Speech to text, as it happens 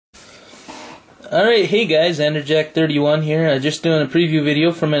Alright, hey guys, Anderjack31 here. Just doing a preview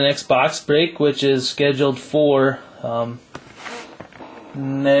video for my next box break, which is scheduled for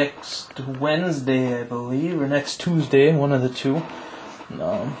next Wednesday, I believe, or next Tuesday, one of the two.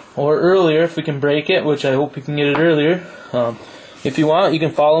 Or earlier if we can break it, which I hope we can get it earlier. If you want, you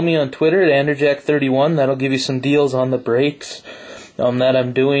can follow me on Twitter at Anderjack31. That'll give you some deals on the breaks that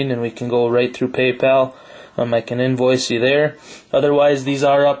I'm doing, and we can go right through PayPal. I can invoice you there. Otherwise, these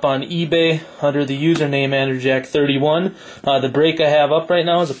are up on eBay under the username Anderjack31. The break I have up right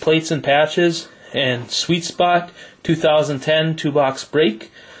now is a Plates and Patches and Sweet Spot 2010 2-box break.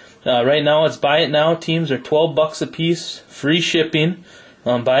 Right now, it's buy it now. Teams are $12 a piece, free shipping.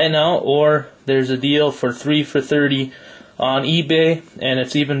 Buy it now, or there's a deal for 3 for $30 on eBay, and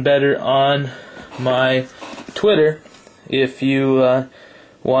it's even better on my Twitter if you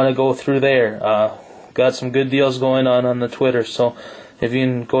want to go through there. Got some good deals going on the Twitter, so if you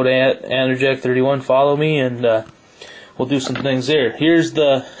can go to Anderjack31, follow me, and we'll do some things there. Here's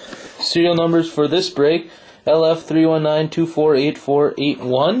the serial numbers for this break: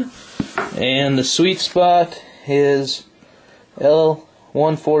 LF319248481, and the sweet spot is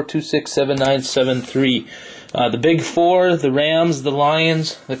L14267973. The big four, the Rams, the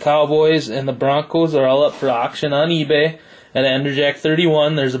Lions, the Cowboys, and the Broncos are all up for auction on eBay at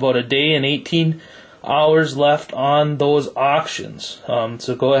Anderjack31. There's about a day and 18 hours left on those auctions,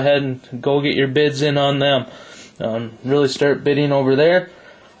 so go ahead and go get your bids in on them. Really start bidding over there.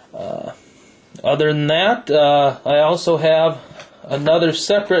 Other than that, I also have another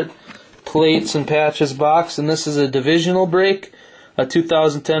separate Plates and Patches box, and this is a divisional break, a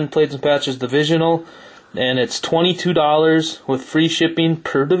 2010 Plates and Patches divisional, and it's $22 with free shipping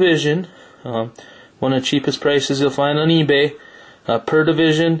per division. One of the cheapest prices you'll find on eBay per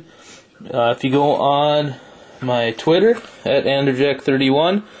division. If you go on my Twitter at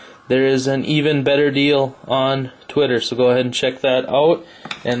Anderjack31, there is an even better deal on Twitter, so go ahead and check that out.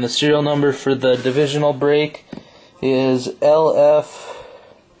 And the serial number for the divisional break is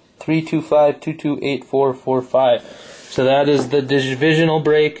LF325228445. So that is the divisional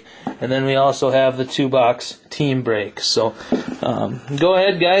break, and then we also have the 2-box team break. So go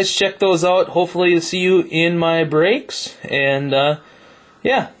ahead, guys, check those out. Hopefully to see you in my breaks, and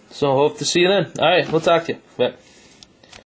yeah. So hope to see you then. Alright, we'll talk to you. Bye.